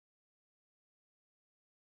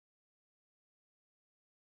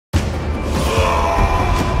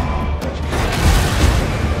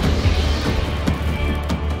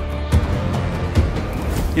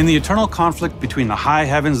In the eternal conflict between the high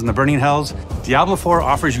heavens and the burning hells, Diablo 4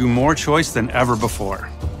 offers you more choice than ever before.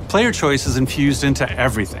 Player choice is infused into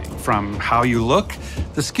everything, from how you look,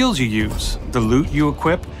 the skills you use, the loot you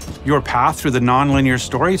equip, your path through the non-linear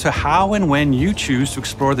story, to how and when you choose to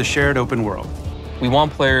explore the shared open world. We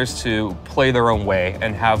want players to play their own way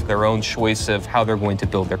and have their own choice of how they're going to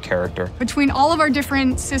build their character. Between all of our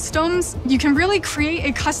different systems, you can really create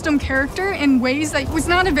a custom character in ways that was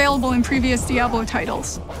not available in previous Diablo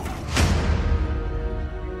titles.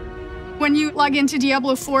 When you log into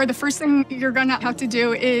Diablo 4, the first thing you're gonna have to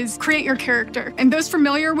do is create your character. And those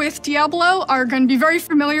familiar with Diablo are gonna be very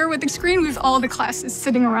familiar with the screen with all the classes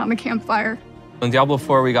sitting around the campfire. In Diablo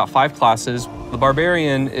 4, we got 5 classes. The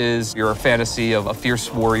Barbarian is your fantasy of a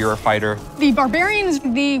fierce warrior or fighter. The Barbarian is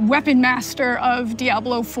the weapon master of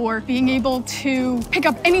Diablo 4, being able to pick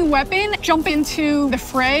up any weapon, jump into the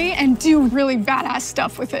fray, and do really badass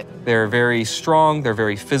stuff with it. They're very strong, they're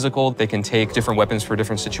very physical. They can take different weapons for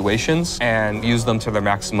different situations and use them to their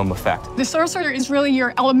maximum effect. The Sorcerer is really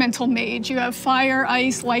your elemental mage. You have fire,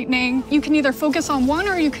 ice, lightning. You can either focus on one,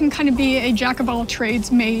 or you can kind of be a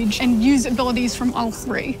jack-of-all-trades mage and use abilities from all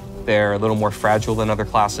 3. They're a little more fragile than other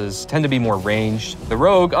classes, tend to be more ranged. The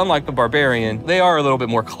Rogue, unlike the Barbarian, they are a little bit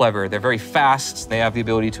more clever. They're very fast. They have the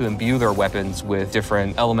ability to imbue their weapons with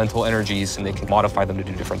different elemental energies, and they can modify them to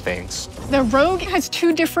do different things. The Rogue has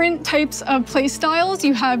 2 different types of play styles.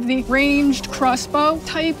 You have the ranged crossbow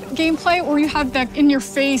type gameplay, or you have the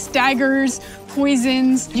in-your-face daggers,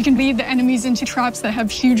 poisons. You can lead the enemies into traps that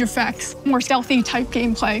have huge effects, more stealthy type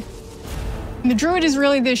gameplay. The Druid is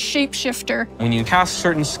really this shapeshifter. When you cast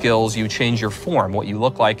certain skills, you change your form, what you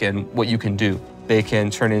look like and what you can do. They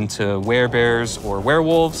can turn into werebears or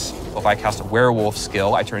werewolves. If I cast a werewolf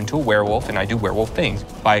skill, I turn into a werewolf and I do werewolf things.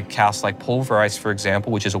 If I cast like Pulverize, for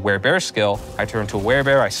example, which is a werebear skill, I turn into a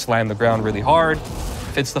werebear, I slam the ground really hard.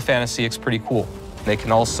 Fits the fantasy, it's pretty cool. They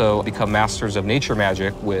can also become masters of nature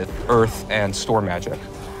magic with earth and storm magic.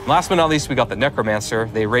 Last but not least, we got the Necromancer.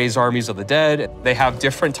 They raise armies of the dead. They have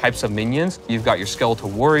different types of minions. You've got your skeletal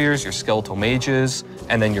warriors, your skeletal mages,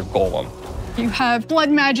 and then your golem. You have blood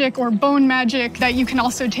magic or bone magic that you can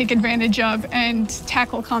also take advantage of and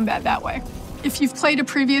tackle combat that way. If you've played a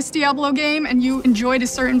previous Diablo game and you enjoyed a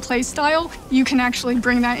certain play style, you can actually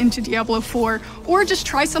bring that into Diablo 4, or just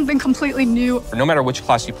try something completely new. No matter which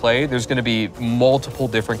class you play, there's going to be multiple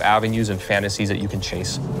different avenues and fantasies that you can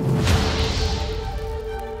chase.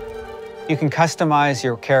 You can customize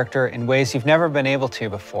your character in ways you've never been able to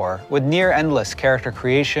before, with near-endless character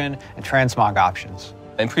creation and transmog options.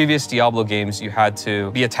 In previous Diablo games, you had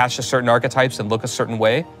to be attached to certain archetypes and look a certain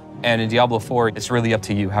way. And in Diablo 4, it's really up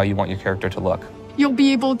to you how you want your character to look. You'll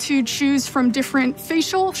be able to choose from different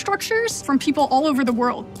facial structures from people all over the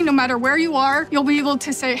world. No matter where you are, you'll be able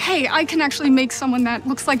to say, hey, I can actually make someone that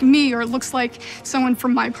looks like me or looks like someone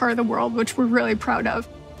from my part of the world, which we're really proud of.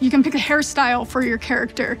 You can pick a hairstyle for your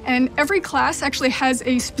character, and every class actually has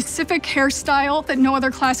a specific hairstyle that no other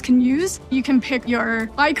class can use. You can pick your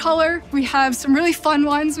eye color. We have some really fun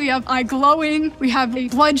ones. We have eye glowing, we have a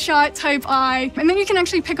bloodshot type eye, and then you can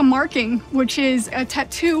actually pick a marking, which is a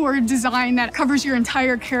tattoo or a design that covers your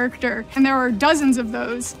entire character, and there are dozens of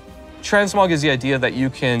those. Transmog is the idea that you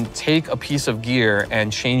can take a piece of gear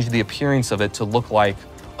and change the appearance of it to look like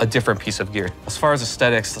a different piece of gear. As far as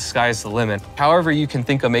aesthetics, the sky's the limit. However you can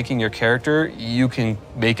think of making your character, you can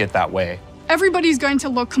make it that way. Everybody's going to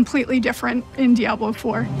look completely different in Diablo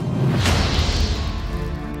 4.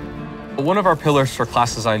 One of our pillars for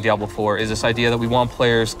class design in Diablo 4 is this idea that we want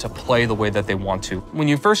players to play the way that they want to. When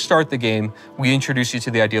you first start the game, we introduce you to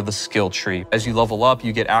the idea of the skill tree. As you level up,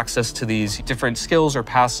 you get access to these different skills or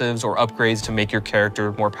passives or upgrades to make your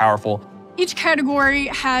character more powerful. Each category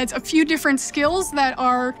has a few different skills that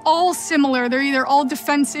are all similar. They're either all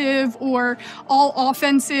defensive or all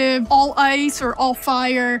offensive, all ice or all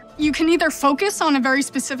fire. You can either focus on a very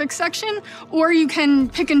specific section, or you can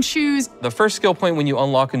pick and choose. The first skill point when you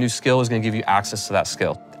unlock a new skill is going to give you access to that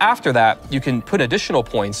skill. After that, you can put additional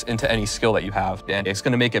points into any skill that you have, and it's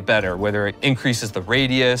going to make it better, whether it increases the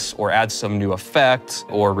radius or adds some new effect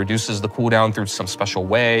or reduces the cooldown through some special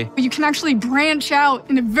way. You can actually branch out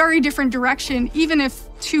in a very different direction, even if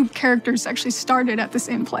 2 characters actually started at the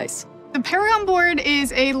same place. The Paragon board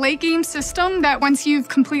is a late game system that once you've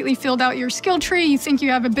completely filled out your skill tree, you think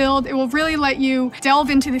you have a build, it will really let you delve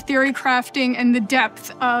into the theory crafting and the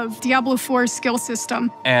depth of Diablo 4's skill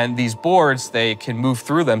system. And these boards, they can move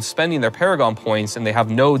through them spending their Paragon points, and they have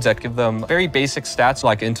nodes that give them very basic stats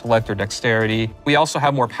like intellect or dexterity. We also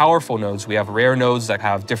have more powerful nodes. We have rare nodes that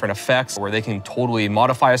have different effects where they can totally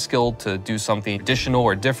modify a skill to do something additional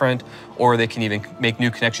or different, or they can even make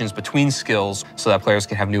new connections between skills so that players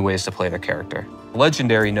can have new ways to play their character.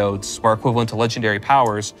 Legendary nodes are equivalent to legendary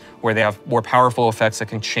powers, where they have more powerful effects that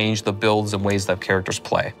can change the builds and ways that characters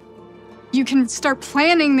play. You can start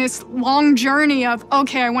planning this long journey of,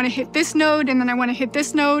 okay, I want to hit this node, and then I want to hit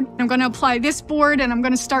this node. I'm going to apply this board, and I'm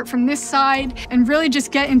going to start from this side, and really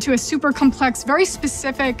just get into a super complex, very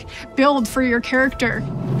specific build for your character.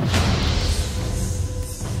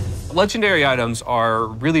 Legendary items are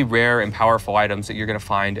really rare and powerful items that you're going to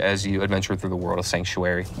find as you adventure through the world of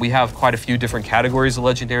Sanctuary. We have quite a few different categories of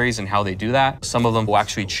legendaries and how they do that. Some of them will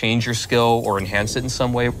actually change your skill or enhance it in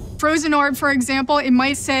some way. Frozen Orb, for example, it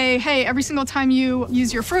might say, hey, every single time you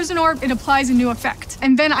use your Frozen Orb, it applies a new effect.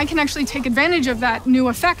 And then I can actually take advantage of that new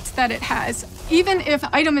effect that it has. Even if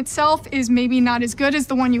the item itself is maybe not as good as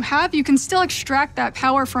the one you have, you can still extract that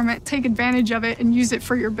power from it, take advantage of it, and use it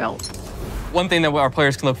for your build. One thing that our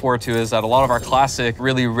players can look forward to is that a lot of our classic,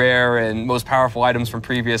 really rare and most powerful items from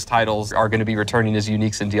previous titles are going to be returning as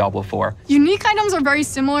uniques in Diablo 4. Unique items are very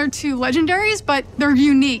similar to legendaries, but they're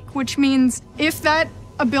unique, which means if that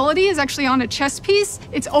ability is actually on a chess piece,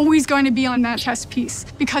 it's always going to be on that chess piece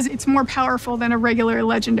because it's more powerful than a regular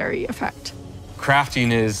legendary effect.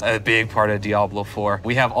 Crafting is a big part of Diablo 4.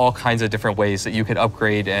 We have all kinds of different ways that you can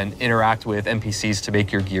upgrade and interact with NPCs to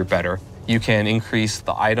make your gear better. You can increase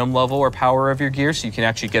the item level or power of your gear, so you can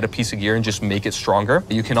actually get a piece of gear and just make it stronger.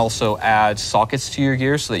 You can also add sockets to your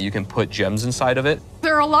gear so that you can put gems inside of it.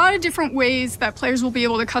 There are a lot of different ways that players will be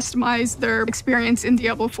able to customize their experience in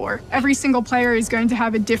Diablo 4. Every single player is going to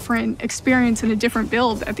have a different experience and a different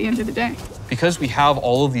build at the end of the day. Because we have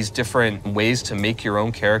all of these different ways to make your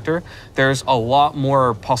own character, there's a lot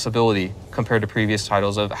more possibility compared to previous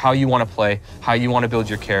titles of how you want to play, how you want to build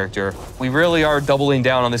your character. We really are doubling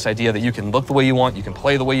down on this idea that you can look the way you want, you can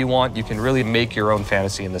play the way you want, you can really make your own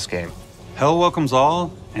fantasy in this game. Hell welcomes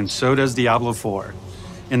all, and so does Diablo 4.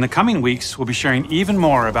 In the coming weeks, we'll be sharing even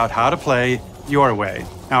more about how to play your way.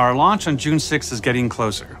 Now, our launch on June 6th is getting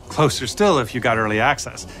closer. Closer still if you got early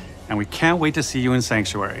access. And we can't wait to see you in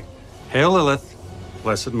Sanctuary. Hail Lilith,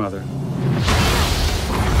 Blessed Mother.